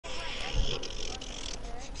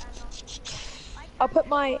I'll put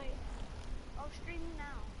my. I'll stream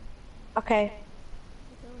now. Okay.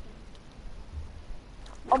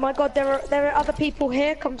 Oh my God, there are other people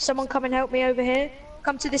here. Someone come and help me over here.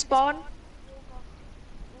 Come to this barn. Broadcast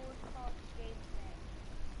gameplay.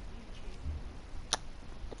 YouTube.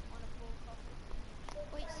 On a broadcast.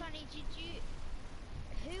 Wait, Sonny,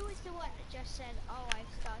 who was the one that just said, "Oh, I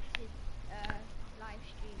started live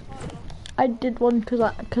stream"? I did one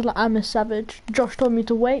because I'm a savage. Josh told me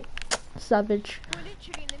to wait. Savage. We're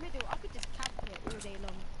literally in the middle. I could just camp it all day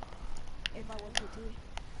long if I wanted to.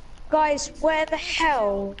 Guys, where the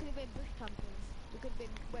hell? We could have been bush campers. We could have been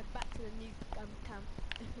went back to the new camp.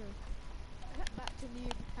 Back to new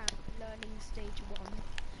camp, learning stage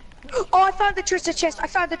 1. Oh, I found the treasure chest. I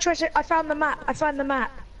found the treasure. I found the map. I found the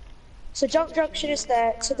map. So Junk Junction is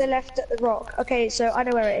there to the left at the rock. Okay, so I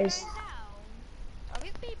know where it is. Are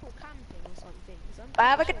these people camping or something? 'Cause I'm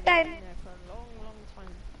Have a pretty good sure they've day. been there for a long, long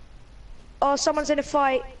time. Oh, someone's in a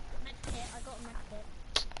fight. I got a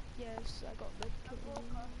medkit. Yes, I got the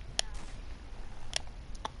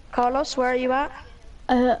Carlos, where are you at?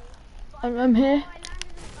 I'm here.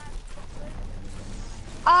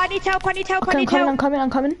 Oh, I need help. I need help. Okay, I need help. I'm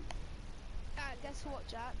coming. guess what,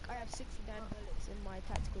 Jack? I have 69 bullets in my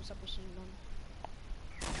tactical submachine gun.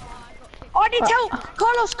 Oh, I need help.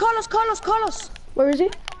 Carlos. Where is he?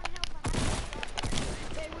 They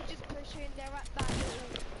were just pushing, they're at that little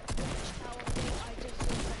tower thing. I just saw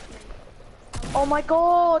something. Oh my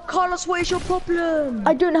God, Carlos, what is your problem?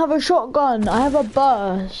 I don't have a shotgun. I have a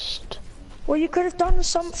burst. Well, you could have done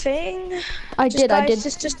something. I did.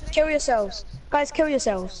 Just kill yourselves. Guys, kill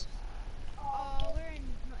yourselves. Oh, not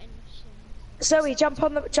in machines. Zoe, jump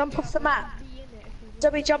off the map.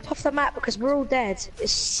 Zoe, jump off the map because we're all dead.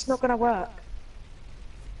 It's not gonna work.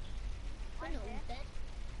 I'm not dead.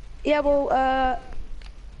 Yeah, well,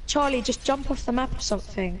 Charlie, just jump off the map or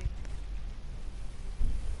something.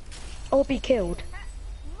 Or be killed.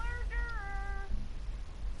 Murderer!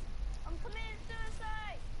 I'm committing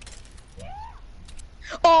suicide!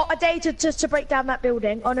 Oh, I dare you to break down that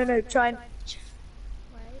building. Oh no, try and.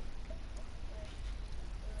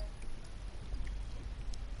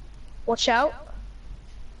 Watch out.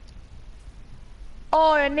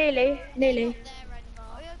 Oh, nearly. Oh yeah,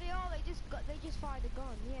 they are. They just fired a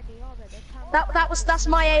gun. Yeah, they are there. They're camping. That's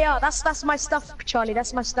my AR. That's my stuff, Charlie.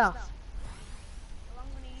 That's my stuff. Well,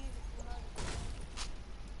 I'm gonna use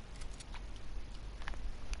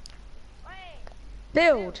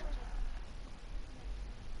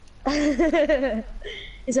it for Build.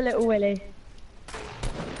 He's a little Willy.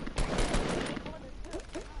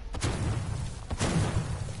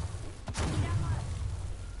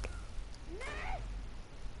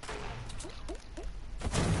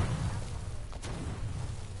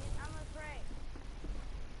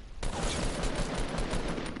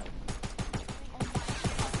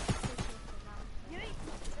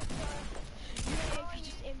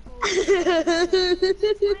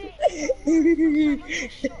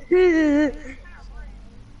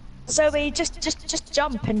 Zoe, just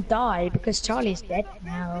jump and die because Charlie's dead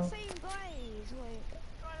now. The same guys. Wait,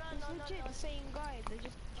 it's legit the same guys. They're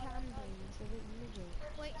just camping. So they're middle.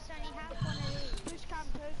 Wait, Sonny, have one of these. Push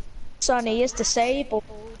campers. Sonny is disabled.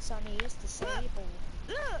 Sonny is disabled.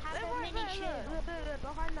 Look, Have they're a right mini there. shield. Look,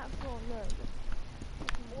 behind that floor. Look.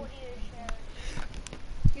 Audio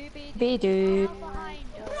sharing. Be-doo. Not behind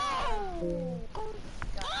us.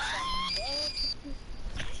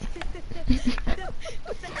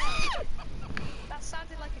 What the hell? That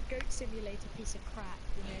sounded like a goat simulator piece of crap,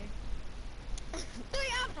 you know? They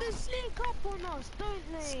have to sneak up on us,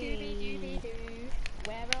 don't they? Scooby-Dooby-Doo,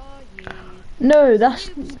 where are you? No, that's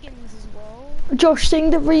Skins as well. Josh. Sing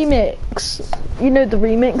the remix. You know the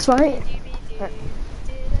remix, right? Scooby-Doo,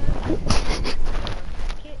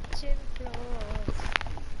 kitchen floors.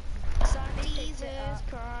 Sonny, Jesus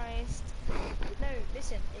Christ. No,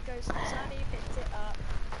 listen, it goes, Sonny picked it up,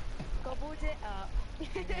 gobbled it up,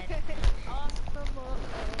 and then asked for more.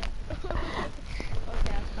 Okay,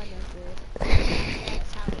 that's kind of good.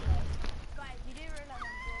 That's how it goes. Guys, you do realize I'm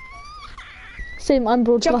broadcasting. Same. I'm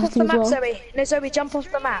Jump off the broadcasting as map, well. Zoe. No, Zoe, jump off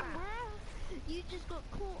the map. You just got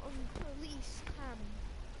caught on police cam.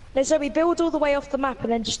 No, Zoe, build all the way off the map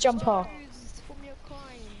and then just jump off. Exposed from your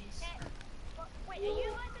crimes. Wait, are you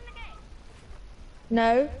guys in the game?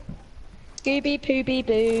 No. Scooby Pooby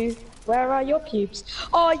Boo. Where are your pubes?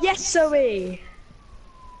 Oh, yes, Zoe.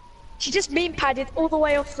 She just meme padded all the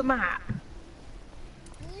way off the map.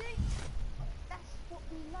 That's what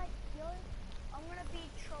we like, yo. I'm gonna be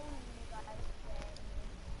trolling you guys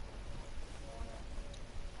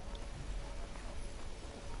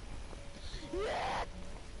today.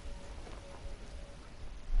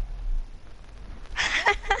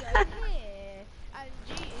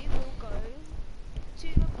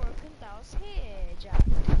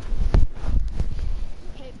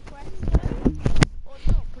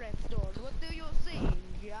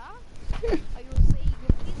 Are you saying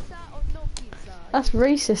pizza or no pizza? That's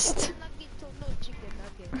racist. Nuggets or no chicken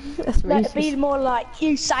nuggets? That's No, it'd be racist. more like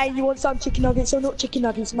you saying you want some chicken nuggets or not chicken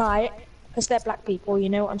nuggets, mate. Because they're black people, you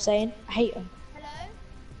know what I'm saying? I hate them. Hello?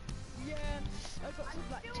 Yeah, I've got some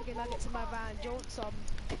black chicken nuggets in my van. Do you want some?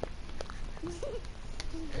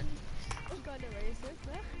 I'm kind of racist,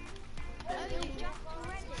 eh? Oh, you jumped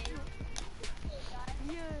already?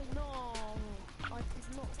 Yeah, no.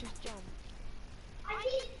 It's not just jump. I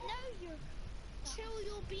didn't know you. Chill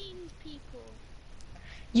your beans, people.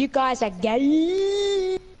 You guys are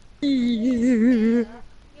gay.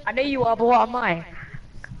 I know you are, but what am I?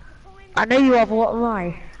 I know you are, but what am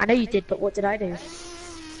I? I know you did, but what did I do?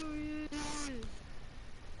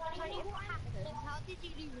 Tony, what happened? How did you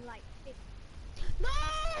lose like 50? No!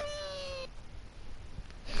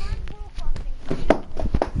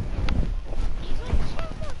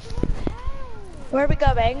 Where are we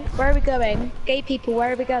going? Where are we going? Gay people,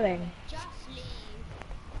 where are we going? Just leave.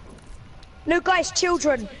 No, guys,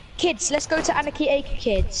 children, kids, let's go to Anarchy Acre,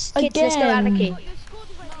 kids. Kids, let's go Again. Anarchy. Your squad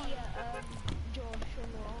ready, Josh or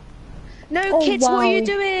not? No, Oh, kids, what are you wow.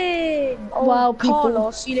 doing? Oh, Wow, people.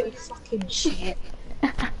 Carlos, you little fucking shit.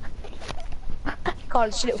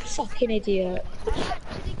 Carlos, you little fucking idiot. I'm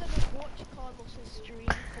actually gonna watch Carlos's stream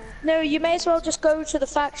for. No, you may as well just go to the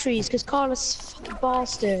factories, because Carlos is a fucking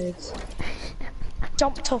bastard.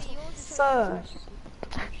 Jumped off first.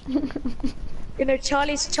 You know,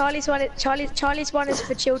 Charlie's one is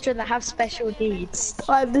for children that have special needs.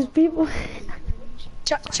 There's people.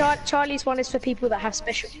 Charlie's one is for people that have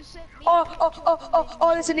special. Oh!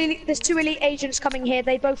 There's two elite agents coming here.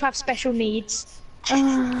 They both have special needs.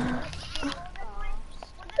 Uh,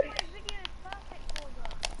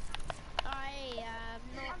 I am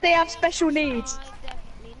not. They have special needs.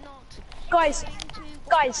 Definitely not. Guys,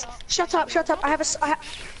 shut up. I have a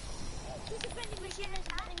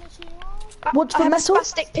What's the I have metal? a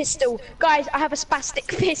spastic pistol. Guys, I have a spastic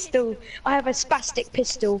pistol.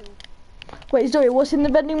 Wait, Zoe, what's in the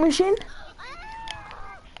vending machine?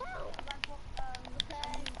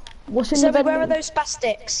 What's in So the vending? where are those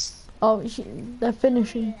spastics? Oh, they're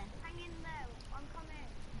finishing.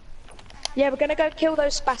 Yeah, we're gonna go kill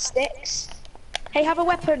those spastics. Hey, have a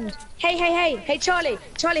weapon. Hey, Charlie,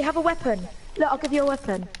 have a weapon. Look, I'll give you a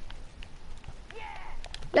weapon.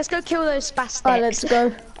 Let's go kill those spastics. Alright, let's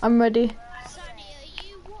go. I'm ready. Sonny, are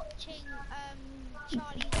you watching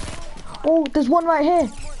Charlie's Oh, there's one right here.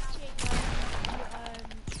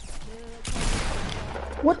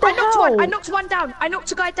 What the hell? I knocked one down. I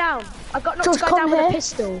knocked a guy down. I got knocked Josh, a guy come down with here. a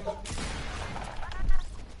pistol.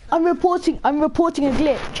 I'm reporting a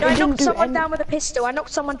glitch. No, It I didn't knocked do someone any- down with a pistol.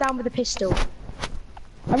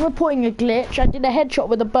 I'm reporting a glitch. I did a headshot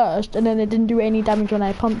with a burst, and then it didn't do any damage when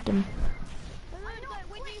I pumped him.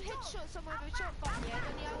 when you headshot someone with a shotgun, yeah,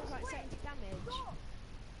 then he was like 70 damage.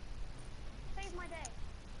 Save my day.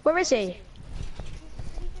 Where is he? He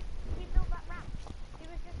built that ramp. He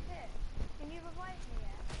was just here. Can you revive me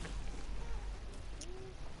yet?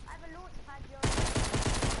 I have a launch pad, John.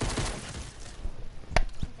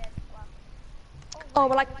 I'm dead. Well, Oh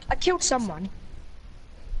well, I killed someone.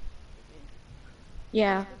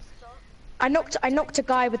 Yeah. I knocked a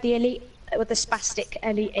guy with the spastic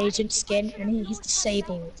elite agent skin, and he's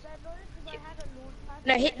disabled.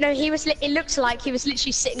 No, he was. It looked like he was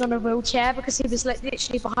literally sitting on a wheelchair because he was like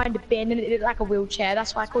literally behind a bin, and it looked like a wheelchair.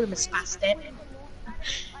 That's why I call him a spastic. I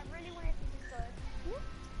really wanted to just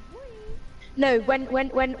go. No,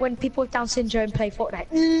 when people with Down syndrome play Fortnite,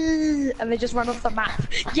 and they just run off the map.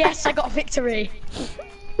 Yes, I got a victory.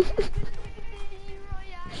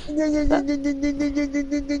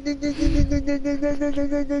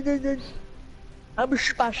 I'm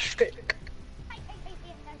spastic.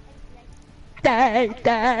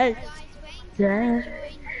 Die. Yeah.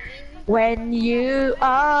 When you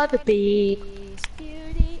are the beast.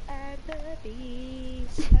 Beauty and the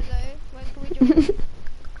Beast. Hello, when can we join?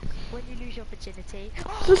 When you lose your virginity.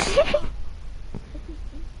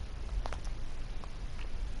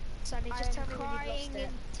 Sonny, just tell I'm me when you've crying lost in it.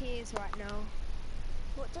 tears right now.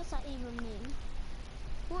 What does that even mean?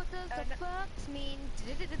 What does the fuck mean?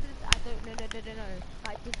 I don't know.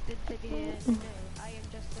 I am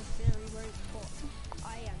just a silly robot.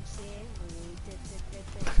 I am Siri.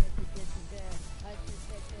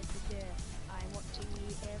 I'm watching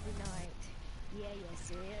you every night. Yeah,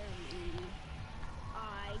 Siri.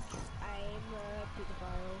 I'm a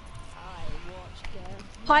pedophile. I watch them.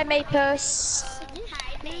 Hi, Mapus.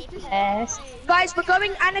 Yes. Guys, we're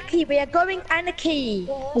going anarchy. We are going anarchy.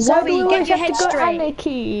 Why do Zoe, we get always your have head to go straight.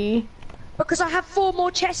 anarchy? Because I have 4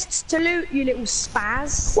 more chests to loot, you little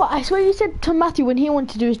spaz. What? I swear you said to Matthew when he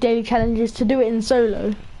wanted to do his daily challenges to do it in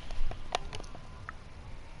solo.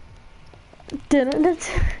 Didn't it?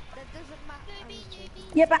 That doesn't matter.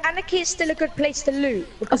 Yeah, but Anarchy is still a good place to loot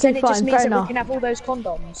because Okay, then it just fine, means fair that we enough. can have all those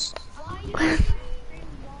condoms.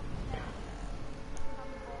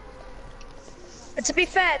 And to be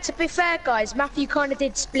fair, guys, Matthew kind of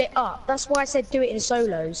did split up. That's why I said do it in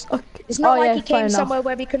solos. Okay. It's not Oh, like yeah, he fair came enough. somewhere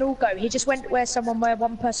where we can all go. He just went where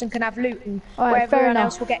one person can have loot and Alright, where fair everyone enough.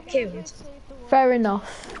 else will get killed. Fair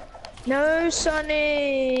enough. No,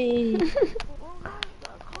 Sonny. Well, no, I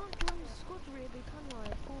can't join the squad really, can I?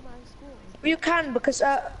 Full man squad. You can because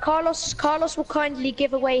Carlos will kindly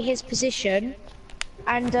give away his position,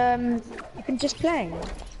 and you can just play.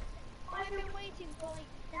 I've been waiting for like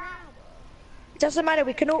an hour. It doesn't matter.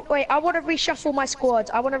 We can all wait. I want to reshuffle my squad.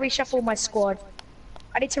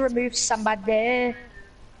 I need to remove somebody.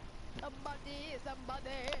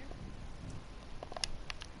 Somebody.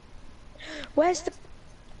 Where's the?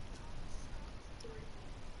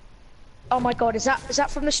 Oh my God! Is that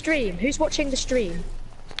from the stream? Who's watching the stream?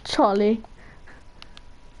 Charlie.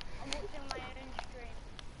 I'm watching my own stream.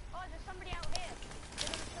 Oh, there's somebody out here. They're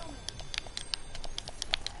gonna kill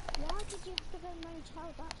me. Why did you have to go motel?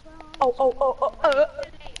 That's where I Oh.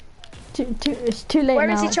 It's too late Where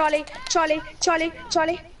now. is he, Charlie? Charlie.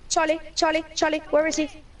 Where is he?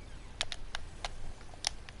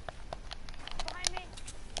 Behind me.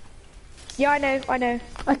 Yeah, I know.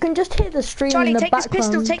 I can just hear the stream Charlie, in the take this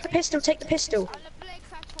background. pistol. Take the pistol. I'm gonna play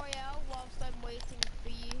Clash Royale whilst I'm waiting for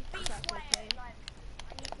you. If that's okay. I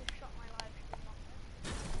need to shut my live stream off.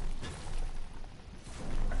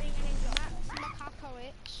 Max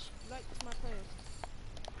Makakowicz liked my post.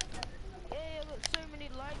 Yeah, look, so many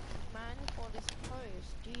likes, man, for this post.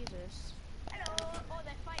 Jesus. Hello. Oh,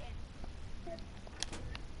 they're fighting.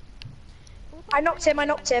 I knocked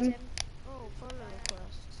him. Oh, follow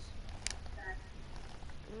requests.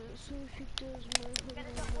 So if he does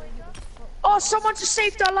Oh, someone just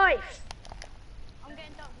saved our life. I'm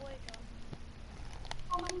getting that Voyager.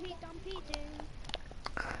 Dumpy do.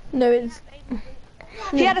 No, it's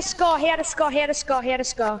He had a scar.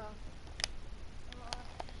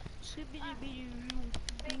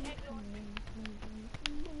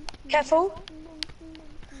 Careful.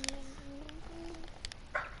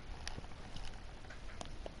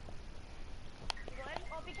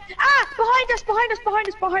 Ah! Behind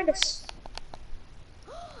us.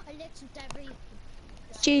 A little devil.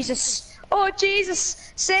 Jesus. Oh,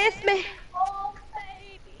 Jesus. Save me. Oh,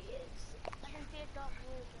 babies. I can see a dark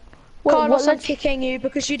Voyager. what Carlos, I'm let's- kicking you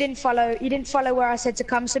because you didn't follow where I said to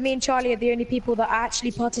come. So me and Charlie are the only people that are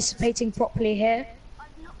actually participating properly here. I've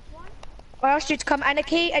knocked one. I asked you to come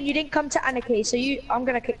Anarchy and you didn't come to Anarchy, so I'm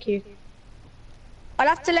gonna kick you. I'll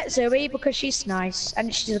have to let Zoe because she's nice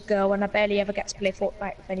and she's a girl and I barely ever get to play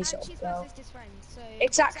Fortnite with any sort She's of my girl. sister's friend, so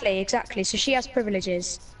Exactly. So she has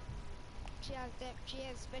privileges. she has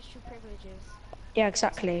special privileges. Yeah,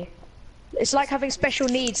 exactly. It's like having special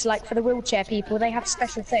needs, like for the wheelchair people, they have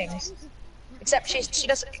special things. Except she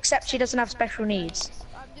doesn't have special needs.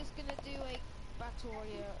 I'm just gonna do a battle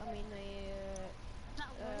royale. I mean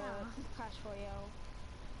a Clash Royale.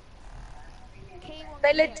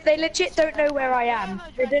 They legit don't know where I am.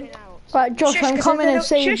 They don't. Right, Josh, Shush, I'm 'cause coming they and don't-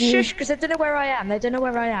 save you. Shush, because they don't know where I am.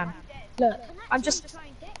 Look, I'm just. Try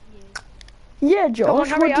and get you. Yeah, Come on,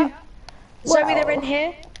 Josh. hurry what do up. Zoe, they're in Wow.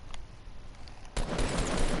 here.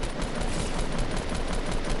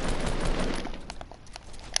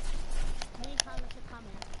 Me and Carlos are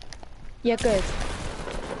coming. Yeah, good.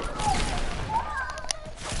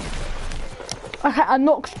 Okay, I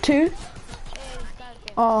knocked two. Hey, this guy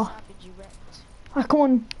gets Oh. savage wrecked. Ah, come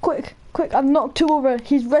on, quick! I've knocked two over.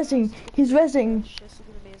 He's rezzing. This is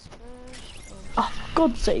gonna be his first. Oh, for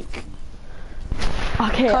God's sake.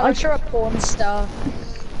 Okay, Carlos, you're a porn star.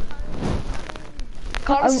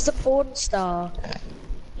 Carlos I'm- is a porn star.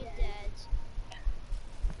 He's dead.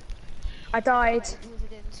 I died. Was it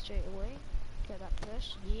in straight away? Get that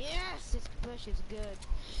push. Yes, this push is good.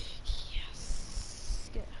 Yes.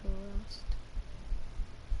 Get harassed.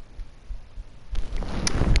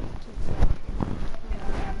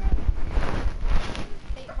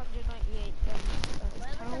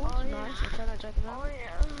 $898 nice. I'm trying to check it out.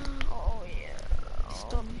 Oh yeah.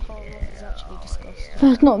 Stop, Carlos is actually disgusting.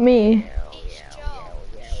 that's not me. It's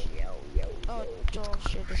Josh. Oh,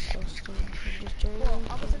 Josh, you're disgusting. I'm just joking.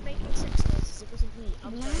 I wasn't making sex noises, it wasn't me.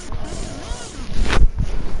 I'm sorry.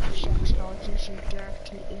 Sex noises, you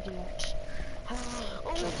dirty idiot.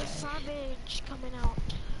 Oh, the savage coming out.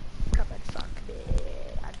 Come and fuck me.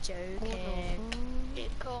 I'm joking. You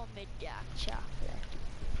call me dark chocolate.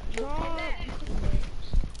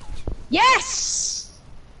 Yes!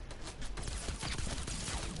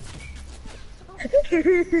 No,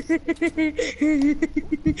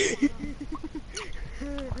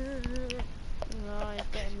 it's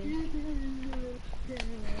getting me.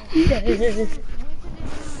 Can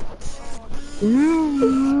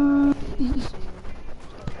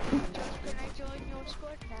I join your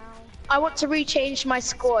squad now? I want to rechange my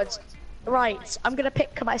squad. Right, I'm gonna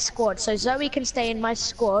pick my squad. So Zoe can stay in my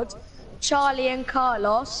squad. Charlie and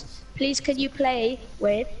Carlos, please can you play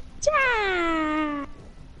with Jack?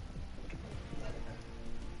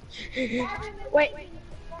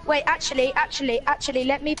 Wait, actually,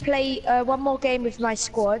 let me play one more game with my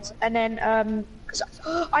squad, and then, 'cause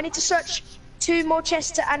I need to search 2 more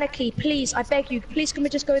chests to Anarchy, please, I beg you, please can we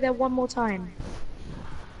just go there one more time?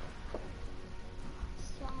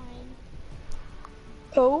 Fine.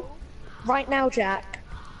 Who? Right now, Jack.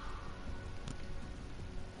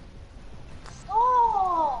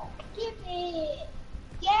 Oh, give it.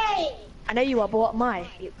 Yay. I know you are, but what am I?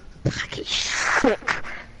 You packy shit.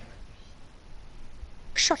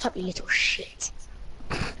 Shut up, you little shit.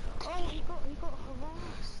 Oh, he got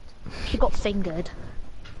harassed. He got fingered.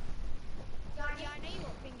 Yeah, I know you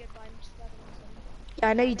got fingered by Mr. Robinson. Yeah,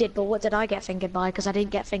 I know you did, but what did I get fingered by? Because I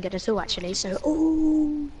didn't get fingered at all, actually, so,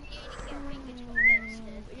 ooh.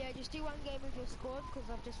 Yeah, just do one game with your squad because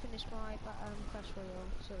I've just finished my Clash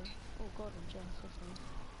Royale. So, oh god, I'm jealous of me.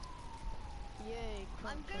 Yay!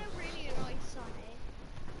 I'm gonna really annoy Sonny.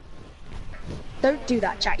 Don't do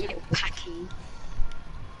that, Jack, you little packy.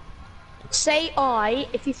 Say I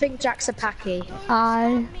if you think Jack's a packy.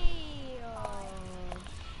 I.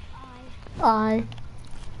 I.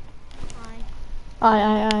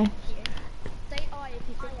 Say I if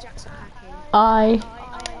you think Jack's a packy. I.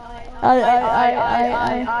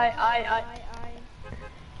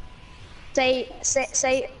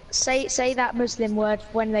 Say that Muslim word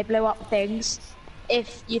when they blow up things.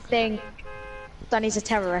 If you think Sonny's a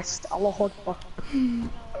terrorist, Allah Akbar.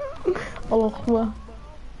 Allah Akbar.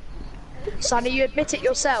 Sonny, you admit it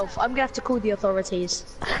yourself. I'm gonna have to call the authorities.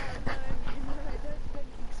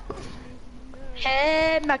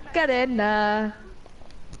 Hey, Macarena.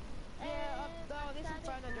 This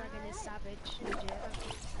Inferno Dragon is savage. Legit.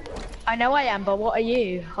 I know I am, but what are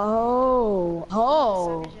you?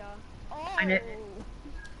 Oh. Savage, yeah. I know.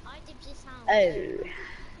 I did this sound. Oh.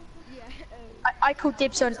 Yeah. I call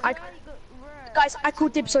dibs on. Guys, I call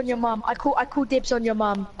dibs on your mum. I call dibs on your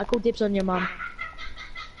mum. I call dibs on your mum.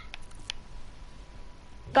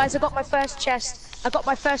 Guys, I got my first chest. I got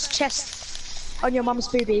my first chest on your mum's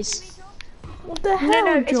boobies. What the hell,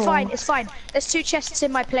 No, Josh? it's fine. It's fine. There's 2 chests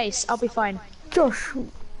in my place. I'll be fine. Josh,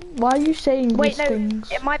 why are you saying Wait, these no. things?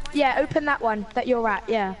 It might. Yeah, open that one that you're at.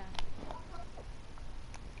 Yeah.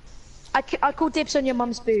 I call dibs on your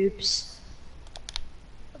mum's boobs.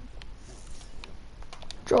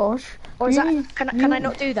 Josh, Or is you that? need- Can I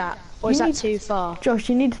not do that? Or is you that need- too far? Josh,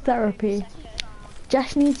 you need therapy.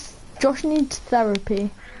 Josh needs therapy.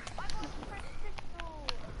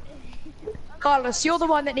 Carlos, you're the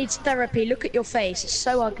one that needs therapy. Look at your face. It's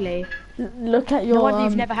so ugly. Look at your. No wonder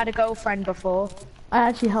you've never had a girlfriend before. I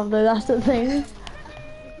actually have though. That's the thing.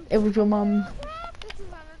 It was your mum.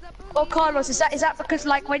 Oh, Carlos, is that because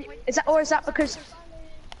like when is it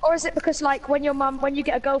because like when you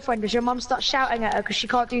get a girlfriend, does your mum start shouting at her because she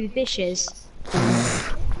can't do the dishes?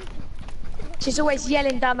 She's always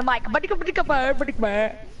yelling down the mic.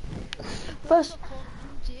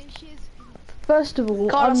 First of all,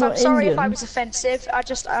 Carlos, I'm I'm sorry Indian. if I was offensive.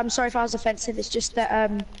 I'm sorry if I was offensive. It's just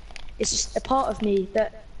that it's just a part of me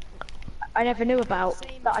that I never knew about.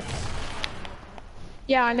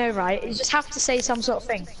 Yeah, I know, right? You just have to say some sort of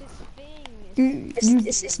thing. You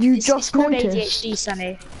It's just called noticed. ADHD,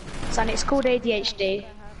 Sonny. Sonny, it's called ADHD.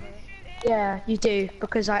 Yeah, you do,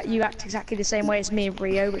 because you act exactly the same way as me and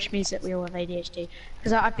Rio, which means that we all have ADHD.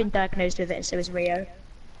 Because I've been diagnosed with it, and so is Rio.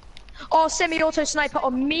 Oh, semi-auto sniper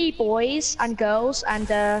on me, boys and girls, and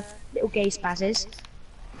little gay spazzes.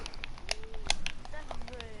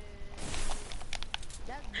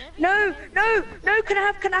 No, can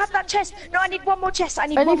I have that chest? No, I need one more chest. I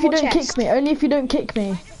need Only one if you more don't chest. kick me. Only if you don't kick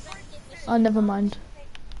me. Oh, never mind.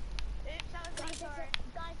 Guys,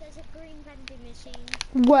 there's a green vending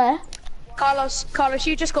machine. Where? Carlos,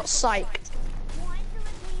 you just got psyched. Why is there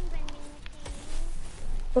a green vending machine?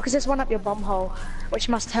 Because there's one up your bum hole, which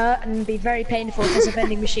must hurt and be very painful if there's a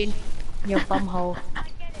vending machine in your bum hole.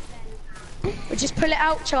 Well, just pull it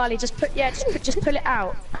out, Charlie. Just pull it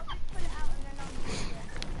out.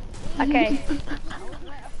 Okay.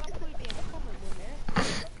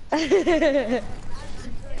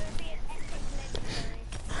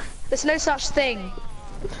 There's no such thing.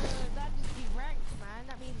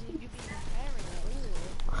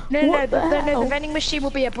 No, What the no, hell? the vending machine will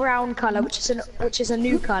be a brown color, which is a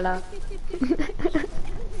new color. Yeah, the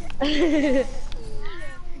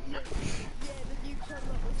new colour,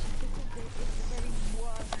 which is the very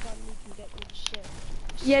worst gun we can get with shit.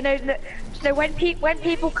 Yeah, no. When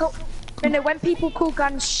people call. No, when people call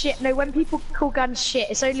guns shit, when people call guns shit,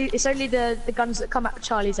 it's only the guns that come out of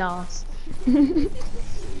Charlie's ass. Yeah,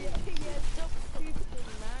 stop pooping,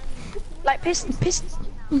 man. Like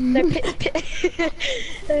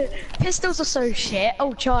no, pistols are so shit.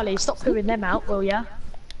 Oh, Charlie, stop pooing them out, will ya?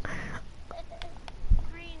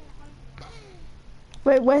 Green.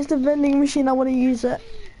 Wait, where's the vending machine? I want to use it.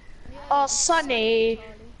 Oh, Sonny.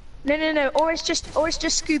 No. Or it's just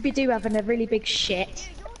Scooby Doo having a really big shit.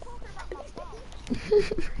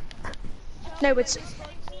 No, it's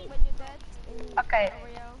okay.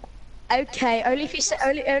 Okay, only if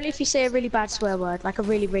you say a really bad swear word, like a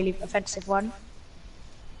really offensive one.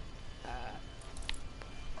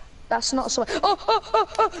 That's not a swear.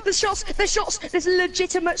 Oh, the shots, there's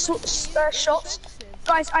legitimate shots.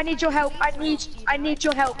 Guys, I need your help. I need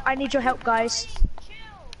your help, guys.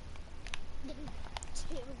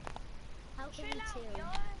 How can Chill we out, chill? yo.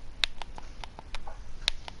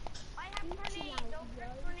 I have grenade. Don't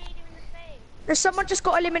put grenade him in the face. There's someone just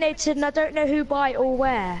got eliminated and I don't know who by or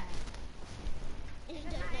where.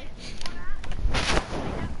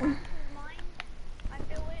 Mine. I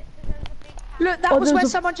feel it because there's a big house. Look, that Oh, was there's where a-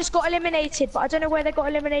 someone just got eliminated, but I don't know where they got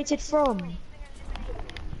eliminated from. Do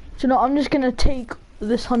you know, I'm just gonna take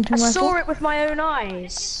this hunting I rifle. saw it with my own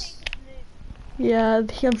eyes. Yeah,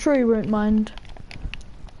 I'm sure he won't mind.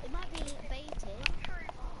 It might be baited.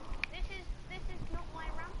 This is not my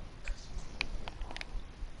ramp.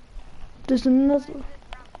 There's another.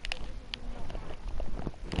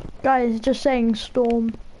 Guys, just saying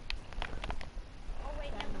storm. Oh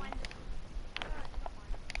wait, never mind. No, it's not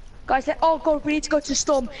mine. Guys, oh god, we need to go to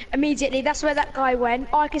Storm immediately. That's where that guy went.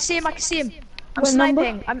 Oh, I can see him. I'm What number?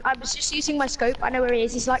 sniping. I was just using my scope. I know where he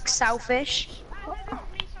is. He's like selfish. Oh, that was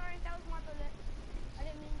me, sorry, that was my bullet. I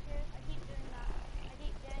didn't mean to. I keep doing that. I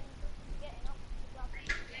keep getting off the block.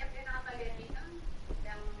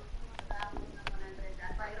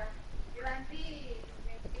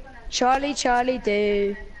 Charlie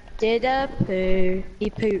do did a poo. He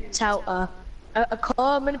pooped out a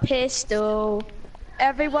common pistol.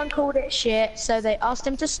 Everyone called it shit, so they asked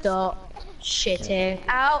him to stop shitting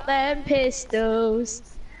out them pistols.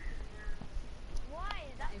 Why?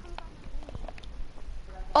 That comes on me.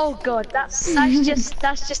 Oh god, that's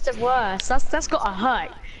just the worst. That's gotta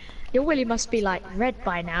hurt. Your willy must be like red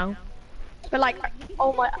by now. But like,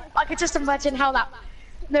 oh my, I could just imagine how that.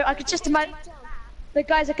 No, I could just imagine. The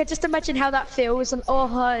guys, I could just imagine how that feels, and oh,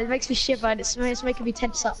 it makes me shiver, and it's making me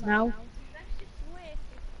tense up now.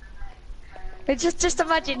 But just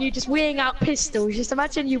imagine you just weighing out pistols. Just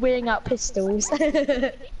imagine you weighing out pistols. Why have you got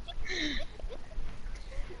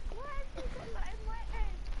that in my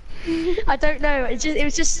head? I don't know. It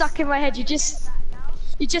was just stuck in my head. You just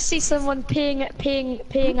see someone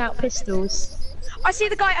peeing out pistols. I see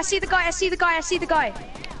the guy.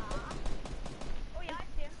 Oh yeah, I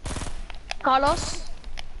see him. Carlos.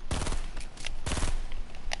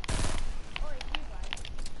 Oh, it's you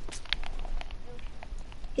guys.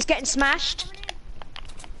 He's getting smashed.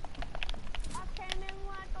 I came in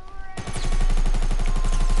like a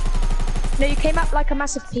red. No, you came up like a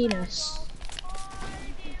massive penis.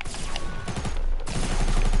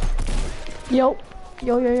 Yo,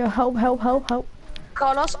 help.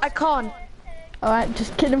 Carlos, I can't. Alright,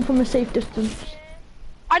 just kill him from a safe distance.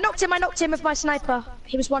 I knocked him with my sniper.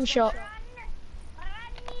 He was one shot.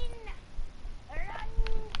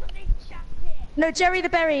 No, Jerry the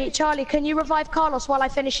Berry, Charlie, can you revive Carlos while I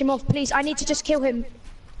finish him off, please? I need to just kill him.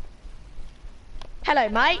 Hello,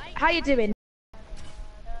 mate. How you doing?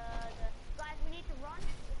 Guys, we need to run.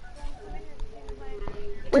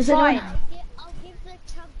 We're Does anyone- fine. Yeah, I'll give the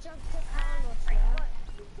chug to Carlos, yeah?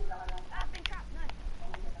 I've been trapped,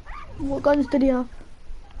 no. What guns did he have?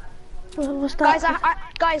 What's that?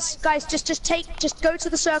 Guys, just go to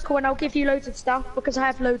the circle and I'll give you loads of stuff because I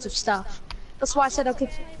have loads of stuff. That's why I said I'll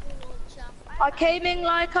give. I came in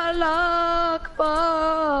like a luck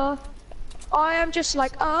bar. I am just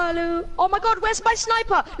like Alu. Oh my god, where's my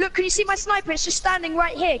sniper? Look, can you see my sniper? It's just standing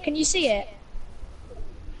right here. Can you see it?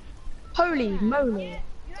 Holy moly.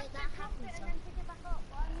 You have to drop it and then pick it back up.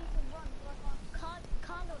 I need to run so I can't.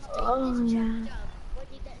 Carlos, take this yeah. chug when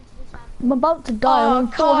you get into the circle. I'm about to die. I'm Oh,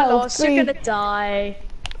 on full health. Carlos, you're 3. gonna die.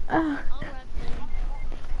 Ah, I'll run through.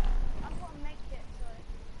 I've got to make it, so.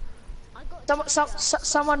 I got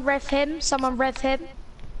Someone rev him. Someone rev him.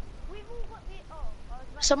 We've all got the. Oh,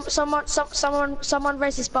 I was about Someone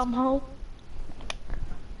res his bumhole.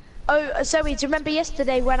 Oh, Zoe, do you remember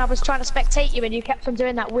yesterday when I was trying to spectate you and you kept on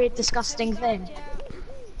doing that weird, disgusting thing?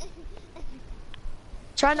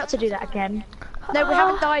 Try not to do that again. No, we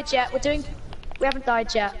haven't died yet. We haven't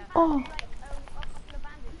died yet. Oh,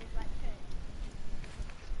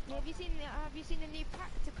 Yeah, have you seen the new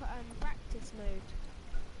practice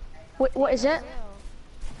mode? What is it?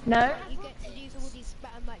 No? You get to use all these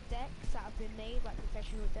like decks that have been made, like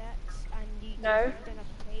professional decks, and you No. don't have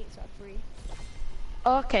to pay, it's like free.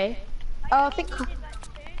 Oh, okay. Oh, I think...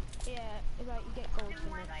 Yeah, it's like you get gold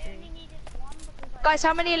from it. Guys,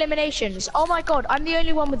 how many eliminations? Oh my god, I'm the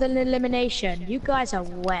only one with an elimination. You guys are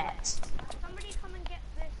wet. Somebody come and get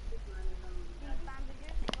these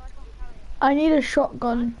bandages so I can carry it. I need a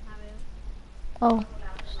shotgun. Oh,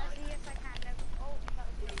 Yes, I can. Oh, that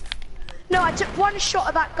was me. No, I took one shot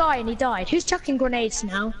at that guy and he died. Who's chucking grenades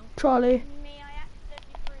now? Charlie. Me, I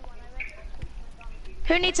accidentally threw one. I went to switch my gun.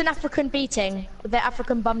 Who needs an African beating with their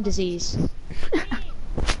African bum disease?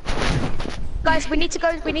 Guys, we need to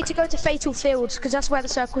go to Fatal Fields because that's where the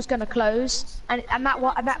circle's gonna close. And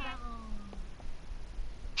that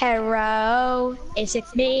Hello, is it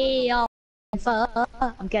me? Oh,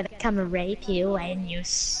 I'm gonna come and rape you and you.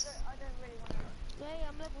 Hey,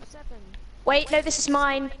 I'm level 7. Wait, no, this is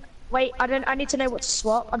mine. Wait, I need to know what to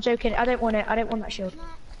swap. I'm joking. I don't want it. I don't want that shield.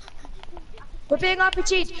 We're being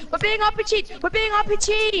RPG'd. We're being RPG'd. We're being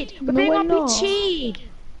RPG'd. We're No, being we're not. RPG'd.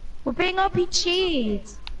 We're being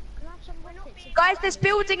RPG'd. Guys, there's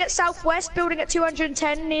building at southwest, building at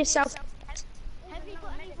 210 near south. Have you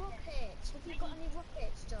got any rockets? Have you got any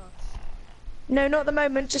rockets, Josh? No, not at the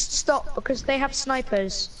moment. Just stop because they have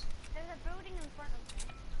snipers. There's a building in front of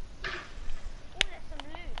me. Oh, there's some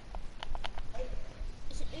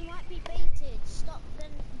loot. It might be baited. Stop, then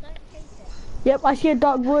don't bait it. Yep, I see a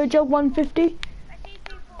Dark Voyager 150. I see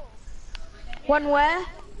people. One where?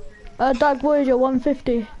 Dark Voyager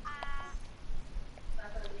 150.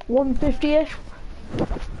 150-ish.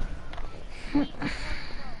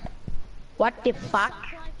 What the fuck?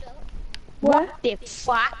 Where? What the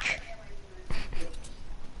fuck?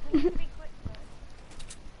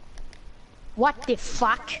 What the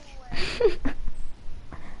fuck?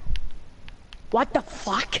 What the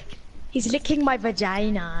fuck? He's licking my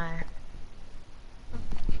vagina.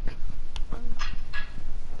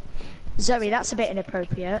 Zoe, that's a bit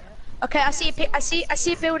inappropriate. Okay, I see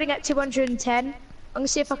a building at 210. I'm gonna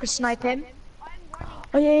see if I can snipe him.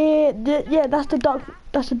 Oh yeah, that's the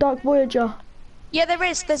Dark Voyager. Yeah, there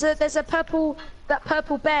is. There's a purple. That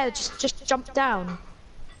purple bear just jumped down.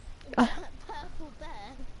 Purple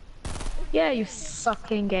bear. Yeah, you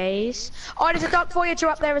fucking gays. Oh, there's a Dark Voyager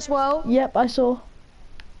up there as well. Yep, I saw.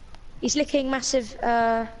 He's licking massive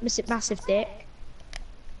dick.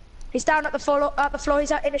 He's down at the floor.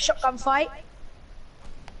 He's out in a shotgun fight.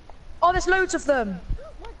 Oh, there's loads of them.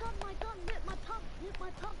 My gun, look my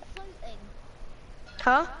pump floating.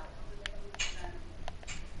 Huh?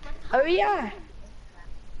 Oh yeah.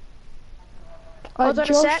 Hold on a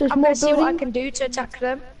Josh, sec. there's I'm more gonna see what I building. can do to attack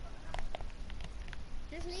them.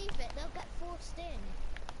 Just leave it, they'll get forced in.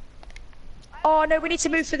 Oh no, we need to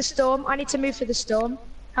move for the storm. I need to move for the storm.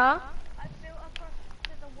 Huh? I built across to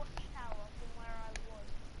the watchtower from where I was.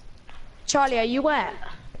 Charlie, are you wet?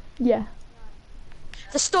 Yeah.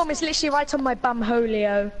 The storm is literally right on my bum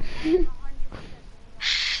holio.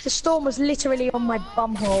 The storm was literally on my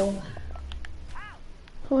bum hole.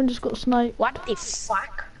 Someone just got sniped. What the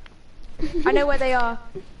fuck? I know where they are.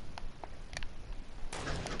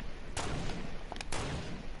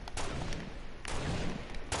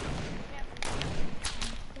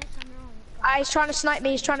 He's trying to snipe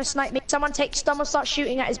me, he's trying to snipe me. Someone start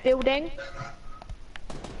shooting at his building.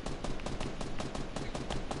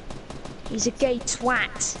 He's a gay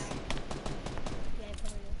twat.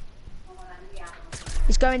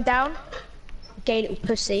 He's going down. Gay little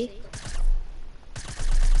pussy.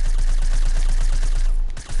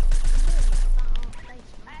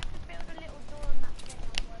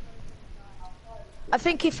 I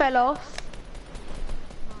think he fell off.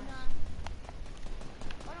 Oh no,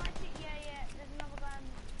 I see, yeah, there's another guy down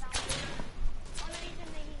there. Oh no, he's in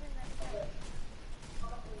there.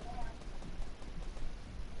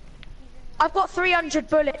 I've got 300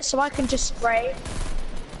 bullets, so I can just spray.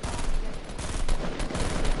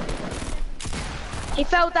 He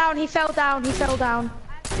fell down, he fell down, he fell down.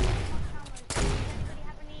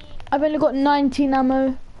 I've only got 19 ammo. I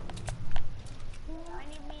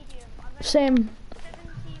need medium. Same. 70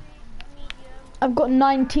 medium. I've got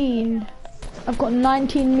 19. I've got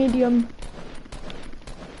 19 medium.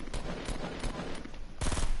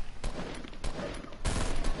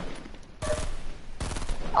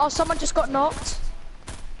 Oh, someone just got knocked.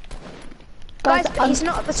 Guys, Guys, he's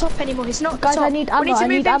not at the top anymore. He's not at the Guys, top. I need ammo. We need to I move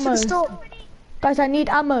need into ammo. the storm. Guys, I need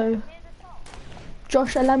ammo.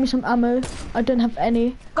 Josh, allow me some ammo. I don't have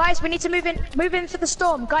any. Guys, we need to move in for the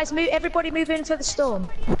storm. Guys, everybody move in for the storm.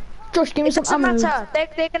 Josh, give me It some doesn't ammo. matter.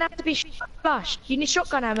 They're gonna have to be flushed. You need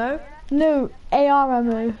shotgun ammo. No, AR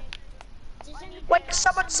ammo. Wait,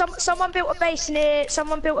 someone built a base near.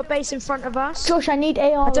 Someone built a base in front of us. Josh, I need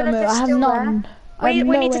AR I don't know ammo. if it's I have still none. there. I have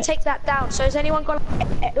We no need to way- take that down. So has anyone got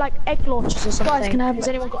like egg launchers or something? Guys, can I have- Has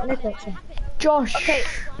anyone got an egg launcher? Josh. Okay.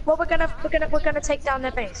 Well, we're gonna take down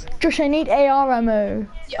their base. Josh, I need AR ammo.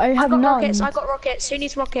 I have got none. rockets. I got rockets. Who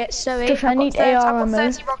needs rockets? Zoe. Josh, I need I've AR got ammo.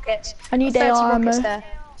 30 rockets. I need I've got 30 AR rockets ammo. there.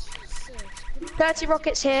 30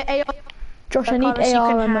 rockets here. AR. Josh, I need Carlos, you AR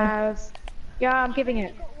can ammo. have. Yeah, I'm giving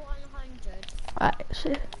it. 100. Alright,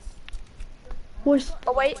 so. What's...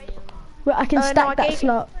 Oh wait. Wait, I can no, I stack that gave-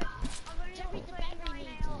 slot. Jerry the Berry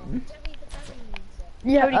needs it. Jerry the Berry needs it.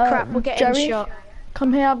 Yeah, Holy crap, we're getting Jerry, shot.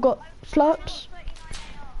 come here, I've got slurps.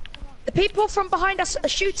 The people from behind us are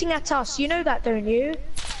shooting at us. You know that, don't you?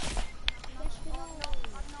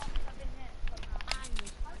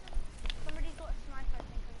 Somebody's got a sniper, I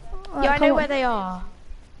think, as well. Alright, Yeah, I come know on. where they are.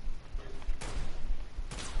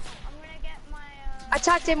 I'm gonna get my, I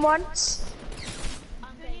tagged him once. I'm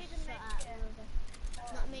getting shot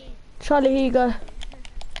at. Not me. Charlie, here you go.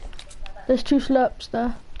 There's 2 slurps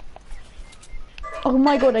there. Oh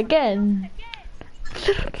my god, again.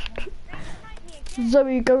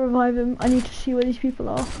 Zoe, go revive him. I need to see where these people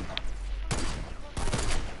are.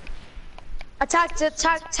 I tagged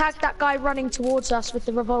that guy running towards us with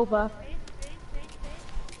the revolver.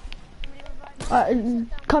 Come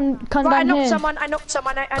Right, I down knocked here. someone. I knocked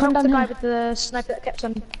someone. I Come knocked the down guy here. with the sniper that kept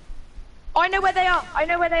on. Oh, I know where they are. I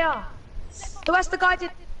know where they are. Who has the guy?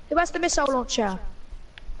 Who has the missile launcher?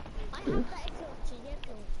 I have that egg launcher, the egg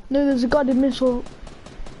launcher. No, there's a guided missile.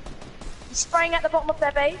 He's spraying at the bottom of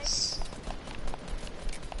their base.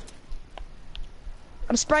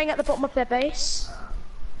 I'm spraying at the bottom of their base.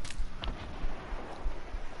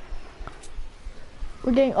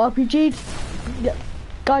 We're getting RPG'd. Yep.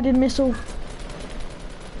 Guided missile.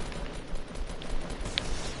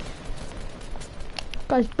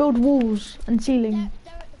 Guys, build walls and ceiling.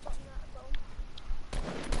 They're at the bottom of that goal.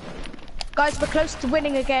 Guys, we're close to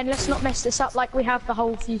winning again. Let's not mess this up like we have the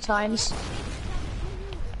whole few times.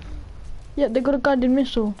 Yeah, they got a guided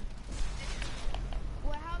missile.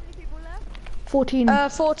 well, how many people left? 14. 14.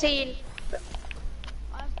 I've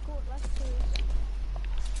caught left 2.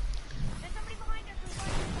 There's somebody behind us,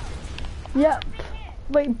 Yep.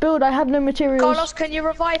 Wait, build. I have no materials. Carlos, can you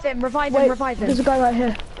revive him? Revive him. Wait, Revive him. there's a guy right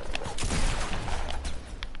here.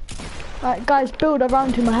 Alright, guys, build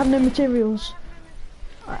around him. I have no materials.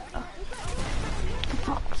 Alright. For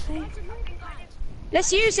fuck's sake.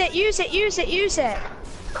 Let's use it. Use it. Use it. Use it. medkits.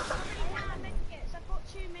 I've got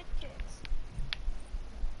 2 medkits.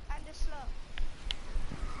 And a slot.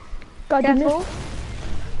 Guided Careful. missile.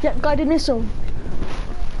 Yep, guided missile.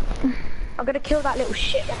 I'm gonna kill that little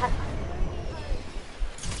shit.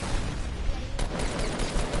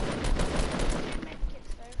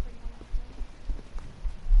 Medkits though, if anyone wants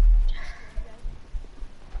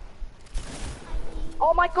them.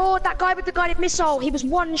 Oh my god, that guy with the guided missile, he was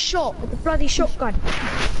one shot with the bloody shotgun. Do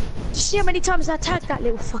you see how many times I tagged that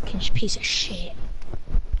little fucking piece of shit?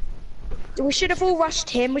 We should have all rushed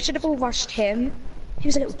him, we should have all rushed him. He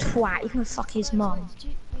was a little twat, he can fuck his mum. Did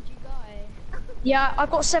you die? Yeah, I've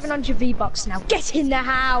got 700 V-Bucks now. Get in the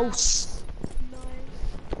house!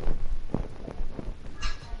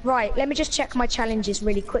 Right, let me just check my challenges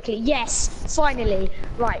really quickly. Yes, finally.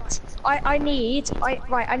 Right, I need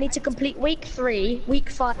to complete week 3, week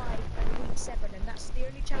 5, and week 7, and that's the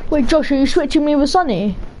only challenge. Wait, Josh, are you switching me with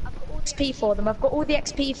Sonny? I've got all the XP for them. I've got all the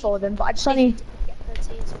XP for them, but I just Sonny. need to get the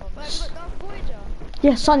tiers from them. But Dark Voyager.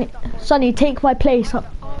 Yeah, Sonny, take my place. RB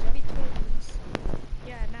twins.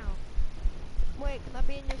 Yeah, now. Wait, can I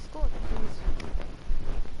be in your squad, please?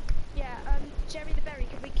 Yeah, Jerry the Berry,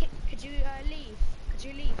 could you leave? Could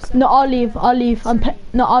you leave? So No, I'll leave. I'll leave.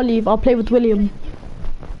 I'll play with William.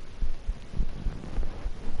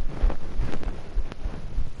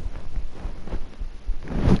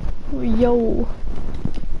 Yo.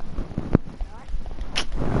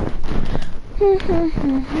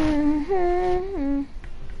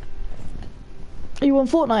 Are you on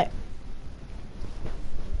Fortnite?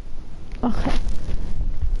 Okay.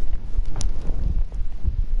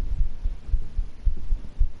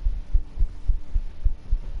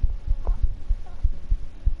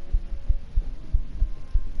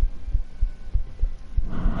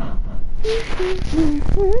 I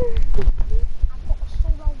got a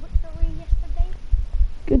solo victory yesterday.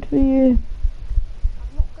 Good for you. I'm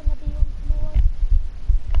not gonna be on tomorrow.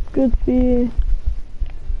 Good for you.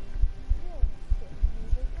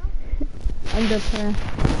 I'm good for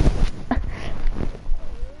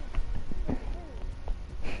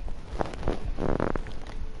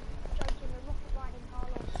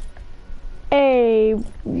Hey,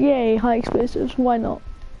 yay, high explosives, why not?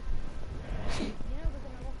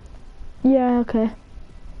 Yeah, okay.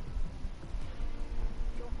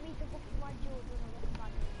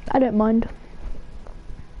 I don't mind.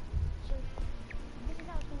 So, this is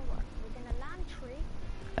how it's gonna work. We're gonna land tree.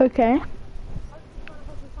 Okay. Hopefully one of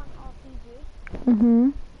us will find RPG.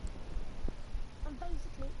 Mhm. And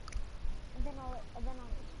basically, and then I'll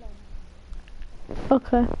explain.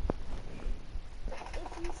 Okay.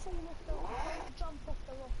 If you fall off the, don't jump off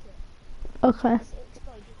the rocket. Okay. It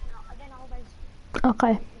explodes. And then I'll raise you.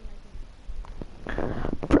 Okay.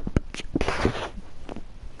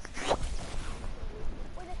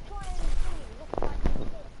 We're just trying to rocket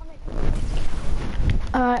like come here.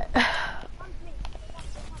 Alright. Come to me.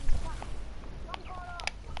 Run, Carla.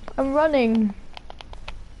 I'm running. Run.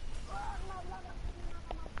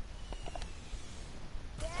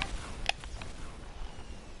 Yeah.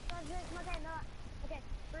 Guys, it's my game. Okay,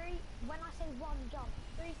 3. When I say run, jump.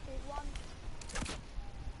 3, 2, 1.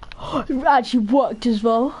 It actually worked as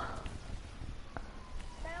well.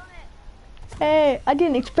 Stay on it. Hey, I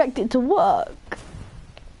didn't expect it to work.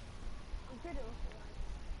 I'm good at rocket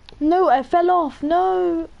like. No, I fell off.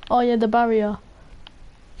 No. Oh yeah, the barrier.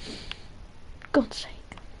 God's sake.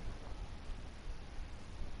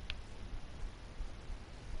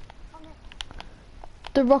 Come here.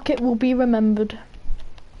 The rocket will be remembered.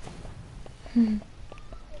 Stand on.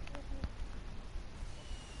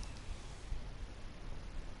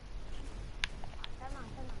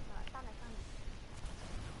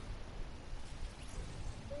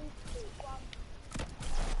 3, 2, 1.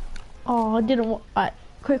 Oh, I didn't want. Right,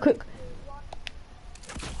 quick. 2,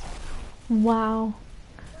 1. Wow.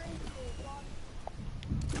 3, 2,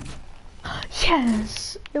 1.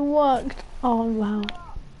 Yes, it worked. Oh wow.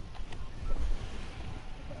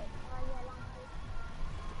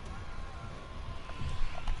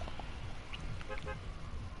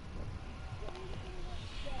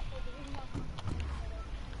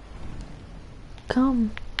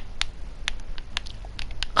 Come.